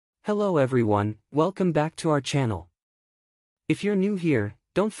Hello everyone, welcome back to our channel. If you're new here,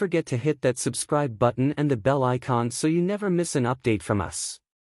 don't forget to hit that subscribe button and the bell icon so you never miss an update from us.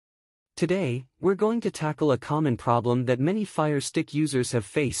 Today, we're going to tackle a common problem that many Firestick users have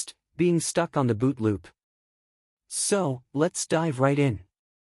faced, being stuck on the boot loop. So, let's dive right in.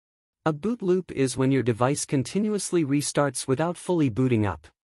 A boot loop is when your device continuously restarts without fully booting up.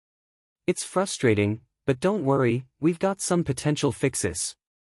 It's frustrating, but don't worry, we've got some potential fixes.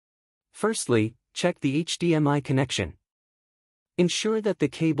 Firstly, check the HDMI connection. Ensure that the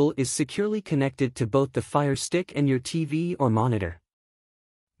cable is securely connected to both the Fire Stick and your TV or monitor.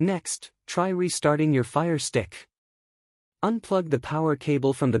 Next, try restarting your Fire Stick. Unplug the power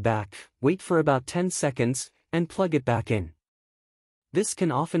cable from the back, wait for about 10 seconds, and plug it back in. This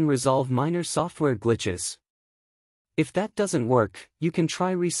can often resolve minor software glitches. If that doesn't work, you can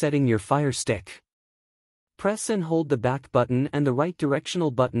try resetting your Fire Stick. Press and hold the back button and the right directional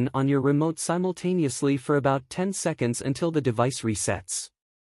button on your remote simultaneously for about 10 seconds until the device resets.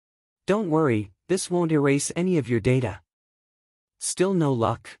 Don't worry, this won't erase any of your data. Still no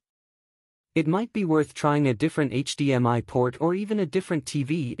luck? It might be worth trying a different HDMI port or even a different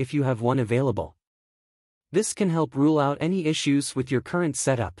TV if you have one available. This can help rule out any issues with your current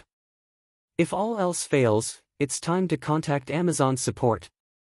setup. If all else fails, it's time to contact Amazon support.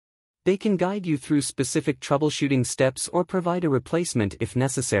 They can guide you through specific troubleshooting steps or provide a replacement if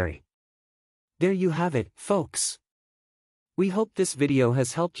necessary. There you have it, folks. We hope this video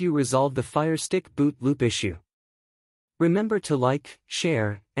has helped you resolve the Firestick boot loop issue. Remember to like,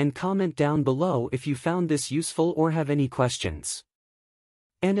 share, and comment down below if you found this useful or have any questions.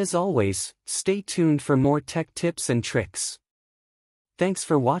 And as always, stay tuned for more tech tips and tricks. Thanks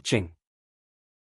for watching.